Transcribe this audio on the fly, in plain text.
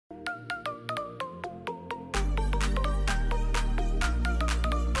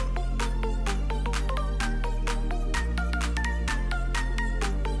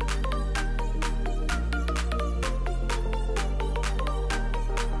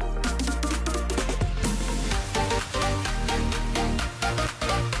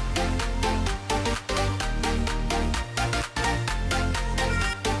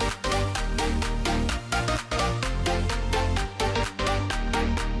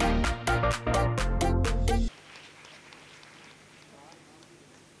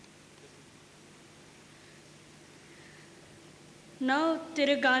Now,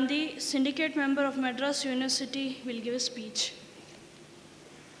 Thiru.R.Ghandhi, Syndicate Member of Madras University, will give a speech.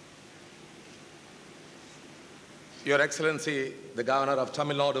 Your Excellency, the Governor of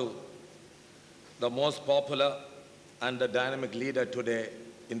Tamil Nadu, the most popular and the dynamic leader today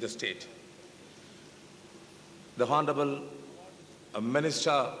in the state. The Honorable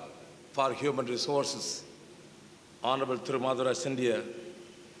Minister for Human Resources, Honorable Thiru.R.s. India,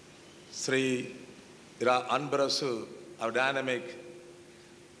 Sri Anbarasu, our dynamic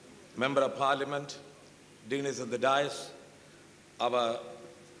Member of Parliament, dignitaries of the dais, our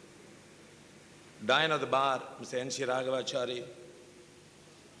Dean of the Bar, Mr. N.C. Raghavachari,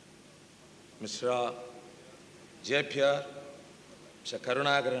 Mr. J.P.R., Mr.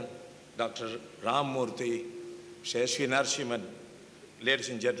 Karunagaran, Dr. Ramamurthy, Mr. S.V. Narasimhan, ladies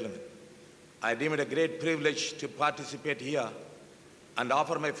and gentlemen, I deem it a great privilege to participate here and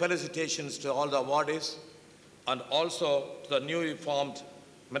offer my felicitations to all the awardees and also to the newly formed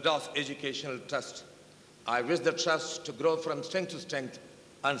Madras Educational Trust. I wish the trust to grow from strength to strength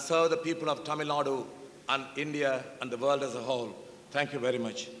and serve the people of Tamil Nadu and India and the world as a whole. Thank you very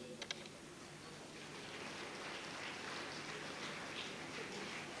much.